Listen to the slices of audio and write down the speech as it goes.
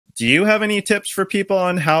Do you have any tips for people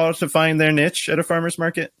on how to find their niche at a farmer's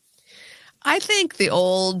market? I think the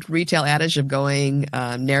old retail adage of going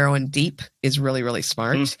narrow and deep is really, really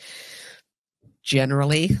smart.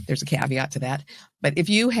 Generally, there's a caveat to that. But if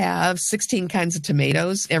you have 16 kinds of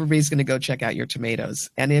tomatoes, everybody's going to go check out your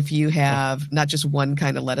tomatoes. And if you have not just one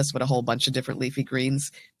kind of lettuce, but a whole bunch of different leafy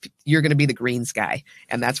greens, you're going to be the greens guy.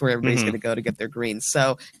 And that's where everybody's going to go to get their greens.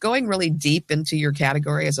 So going really deep into your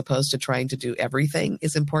category as opposed to trying to do everything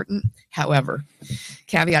is important. However,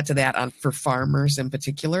 caveat to that for farmers in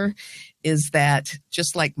particular is that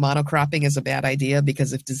just like monocropping is a bad idea,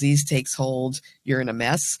 because if disease takes hold, you're in a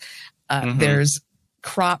mess. There's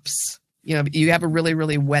crops, you have a really,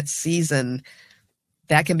 really wet season.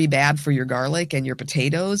 That can be bad for your garlic and your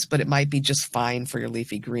potatoes, but it might be just fine for your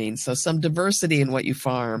leafy greens. So some diversity in what you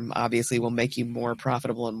farm obviously will make you more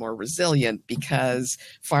profitable and more resilient, because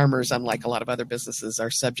farmers, unlike a lot of other businesses,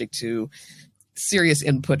 are subject to serious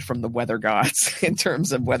input from the weather gods in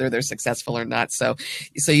terms of whether they're successful or not. So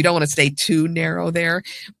you don't want to stay too narrow there,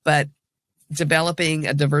 but developing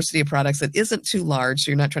a diversity of products that isn't too large,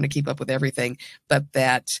 so you're not trying to keep up with everything, but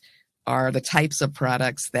that are the types of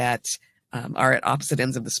products that are at opposite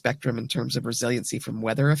ends of the spectrum in terms of resiliency from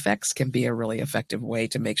weather effects, can be a really effective way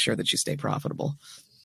to make sure that you stay profitable.